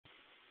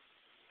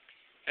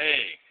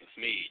Hey, it's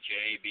me,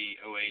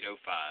 JB0805,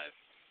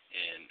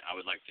 and I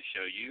would like to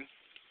show you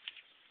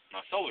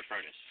my solar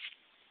furnace.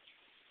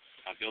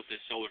 I built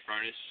this solar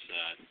furnace,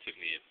 it took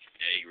me a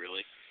day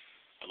really.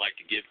 I'd like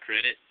to give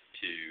credit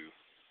to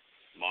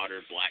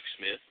Modern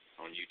Blacksmith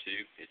on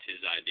YouTube. It's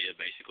his idea,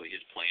 basically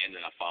his plan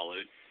that I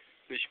followed.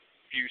 There's a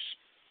few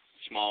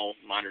small,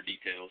 minor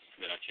details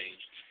that I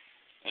changed.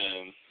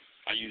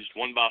 I used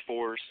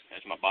 1x4s as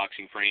my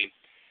boxing frame,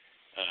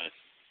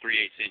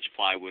 3/8 inch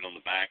plywood on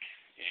the back,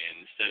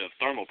 and instead of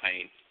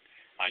thermopane,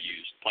 I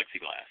used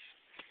plexiglass.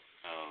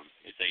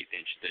 It's 1/8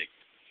 inch thick.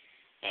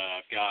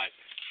 I've got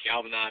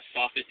galvanized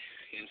soffit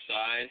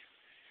inside,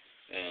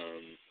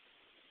 and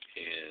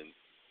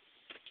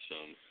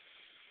some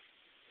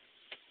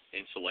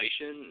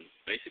insulation.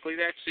 Basically,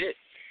 that's it.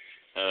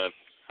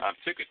 I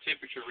took a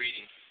temperature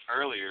reading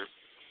earlier,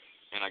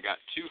 and I got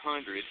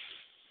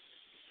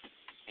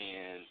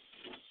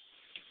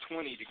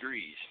 220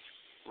 degrees.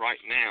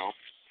 Right now,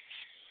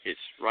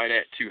 it's right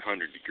at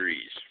 200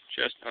 degrees,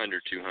 just under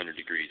 200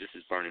 degrees. This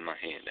is burning my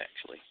hand,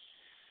 actually.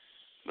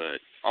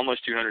 But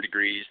almost 200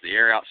 degrees. The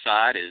air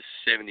outside is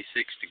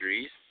 76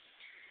 degrees,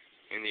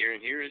 and the air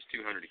in here is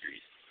 200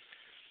 degrees.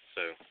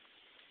 So,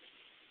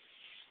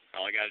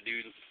 all I got to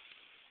do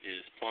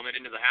is plumb it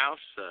into the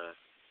house, or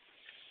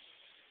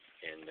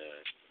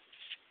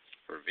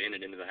vent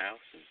it into the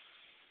house, and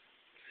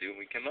see what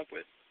we come up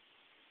with.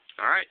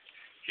 Alright,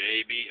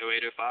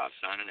 JB0805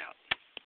 signing out.